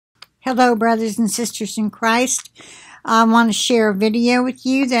Hello, brothers and sisters in Christ. I want to share a video with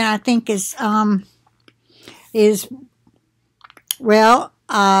you that I think is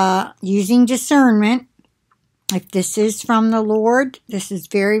using discernment. If this is from the Lord, this is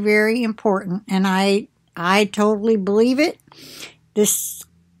very, very important, and I totally believe it. This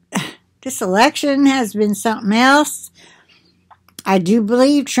election has been something else. I do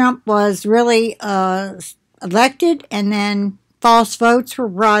believe Trump was really elected, and then false votes were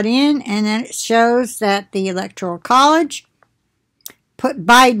brought in, and then it shows that the Electoral College put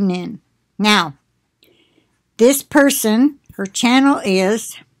Biden in. Now, this person, her channel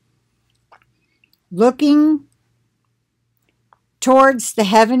is Looking Towards the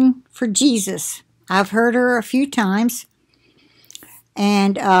Heaven for Jesus. I've heard her a few times,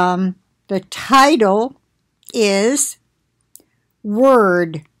 and the title is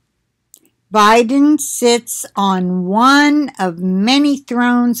Word. Biden sits on one of many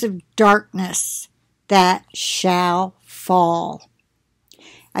thrones of darkness that shall fall.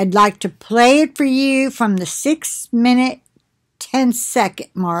 I'd like to play it for you from the 6-minute, 10-second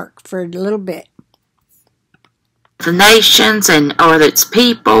mark for a little bit. The nations or its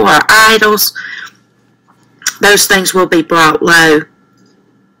people or idols, those things will be brought low.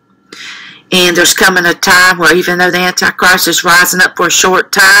 And there's coming a time where even though the Antichrist is rising up for a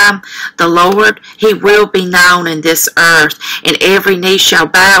short time, the Lord, He will be known in this earth. And every knee shall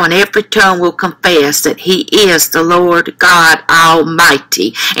bow and every tongue will confess that He is the Lord God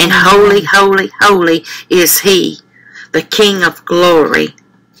Almighty. And holy, holy, holy is He, the King of glory.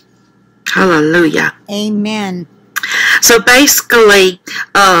 Hallelujah. Amen. So basically,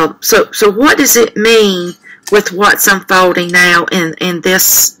 so what does it mean with what's unfolding now in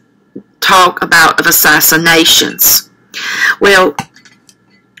this talk of assassinations? Well,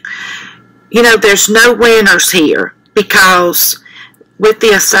 you know, there's no winners here, because with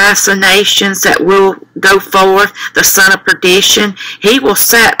the assassinations that will go forth, the son of perdition, he will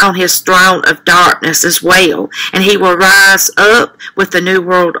sit on his throne of darkness as well, and he will rise up with the new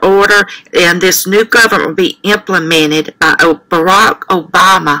world order, and this new government will be implemented by Barack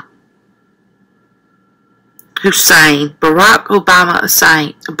Hussein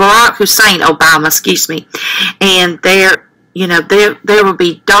Obama, excuse me. And there will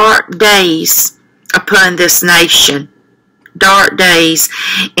be dark days upon this nation, dark days,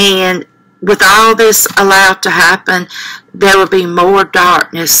 and with all this allowed to happen, there will be more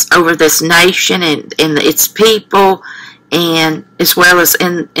darkness over this nation and its people, and as well as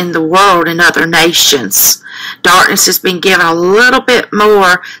in the world and other nations. Darkness has been given a little bit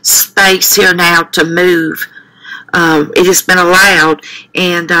more space here now to move. It has been allowed,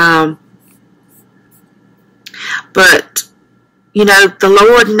 and but you know, the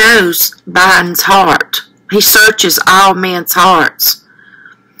Lord knows Biden's heart. He searches all men's hearts.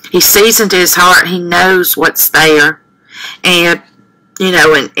 He sees into his heart. He knows what's there, and you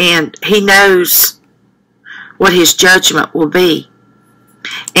know, and he knows what his judgment will be.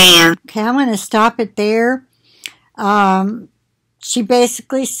 And okay, I'm going to stop it there. She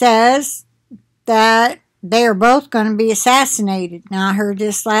basically says that they are both going to be assassinated. Now, I heard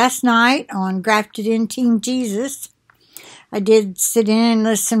this last night on Grafted In Team Jesus. I did sit in and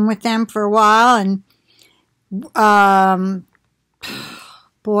listen with them for a while, and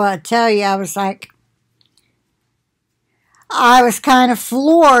boy, I tell you, I was kind of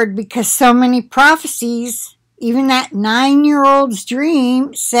floored, because so many prophecies, even that 9-year-old's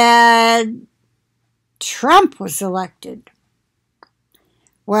dream said Trump was elected.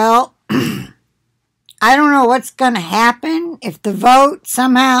 Well, I don't know what's going to happen if the vote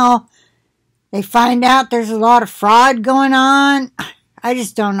somehow they find out there's a lot of fraud going on. I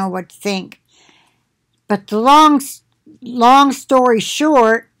just don't know what to think. But the long story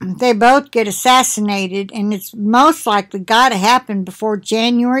short, they both get assassinated, and it's most likely got to happen before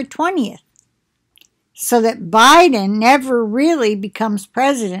January 20th, so that Biden never really becomes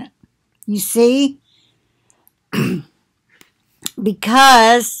president. You see?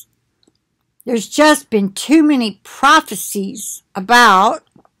 Because there's just been too many prophecies about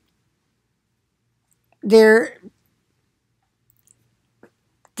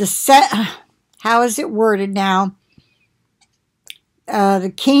how is it worded now?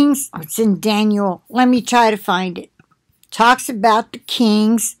 The kings, it's in Daniel. Let me try to find it. Talks about the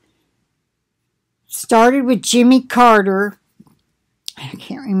kings. Started with Jimmy Carter. I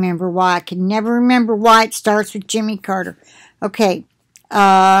can't remember why. I can never remember why it starts with Jimmy Carter. Okay.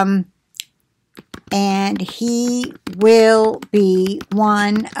 And he will be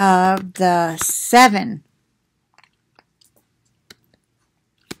one of the 7.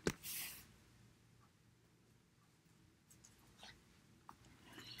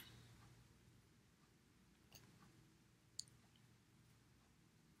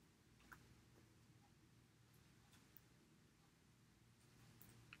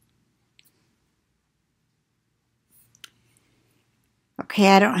 Okay,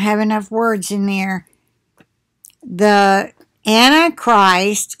 I don't have enough words in there. The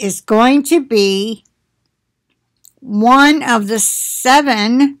Antichrist is going to be one of the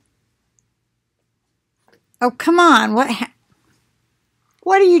 7. Oh, come on. What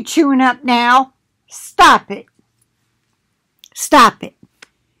are you chewing up now? Stop it. Stop it.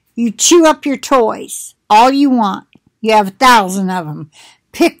 You chew up your toys all you want. You have 1,000 of them.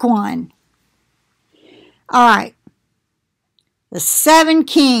 Pick one. All right. The 7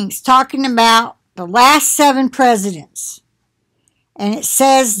 kings, talking about the last 7 presidents. And it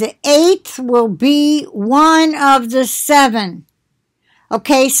says the 8th will be one of the 7.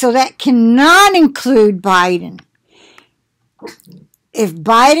 Okay, so that cannot include Biden. If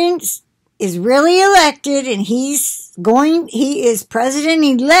Biden is really elected and he is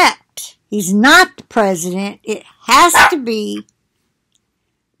president-elect, he's not the president, it has to be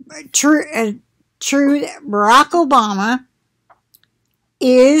true that Barack Obama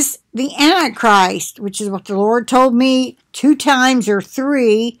is the Antichrist, which is what the Lord told me 2 times or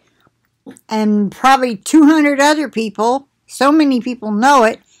 3, and probably 200 other people. So many people know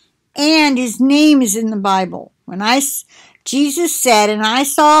it, and his name is in the Bible. Jesus said, and I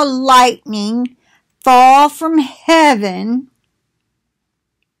saw lightning fall from heaven.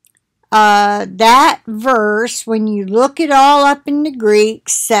 That verse, when you look it all up in the Greek,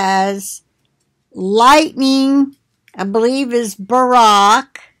 says lightning, I believe, is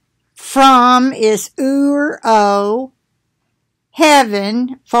Barak. From is Ur-O.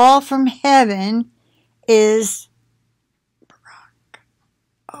 Heaven, fall from heaven, is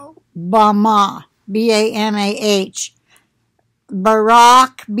Bama, B-A-M-A-H.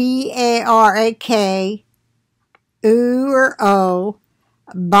 Barak, B-A-R-A-K, Ur-O,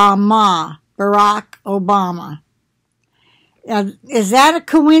 Bama, Barack Obama. Is that a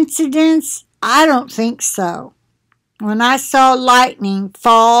coincidence? I don't think so. When I saw lightning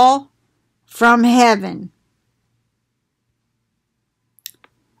fall from heaven.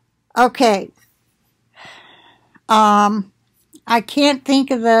 Okay. I can't think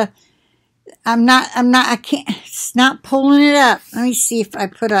of it's not pulling it up. Let me see if I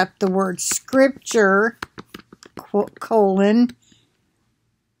put up the word scripture, colon.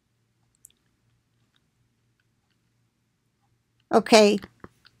 Okay.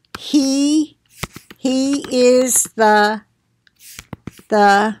 He is the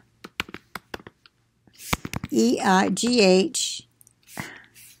E-I-G-H-T-H,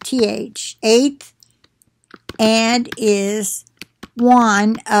 8th, and is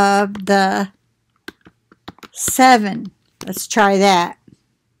one of the 7. Let's try that.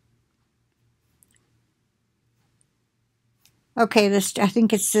 Okay, I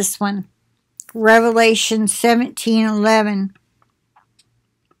think it's this one. Revelation 17:11.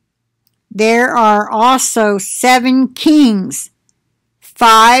 There are also 7 kings.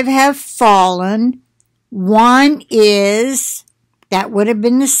 5 have fallen. 1 is, that would have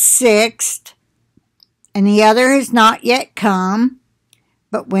been the 6th, and the other has not yet come.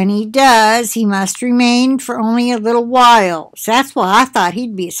 But when he does, he must remain for only a little while. So that's why I thought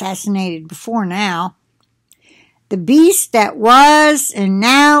he'd be assassinated before now. The beast that was and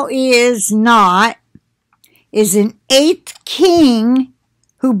now is not is an 8th king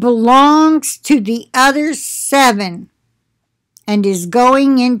who belongs to the other 7 and is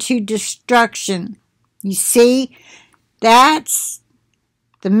going into destruction. You see, that's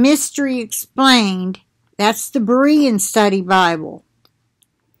the mystery explained. That's the Berean Study Bible.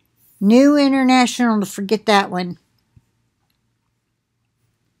 New International, forget that one.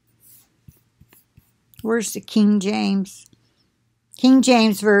 Where's the King James? King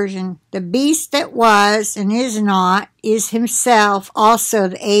James Version. The beast that was and is not is himself also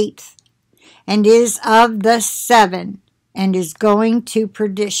the 8th, and is of the 7, and is going to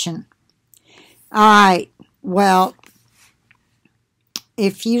perdition. All right, well,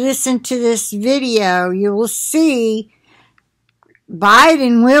 if you listen to this video, you will see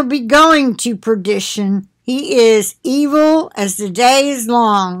Biden will be going to perdition. He is evil as the day is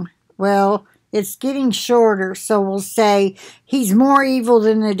long. Well, it's getting shorter, so we'll say he's more evil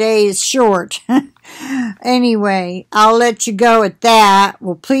than the day is short. Anyway, I'll let you go at that.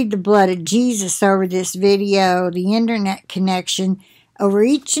 We'll plead the blood of Jesus over this video, the internet connection, over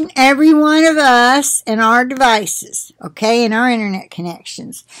each and every one of us and our devices, okay, and our internet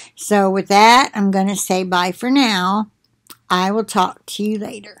connections. So with that, I'm going to say bye for now. I will talk to you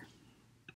later.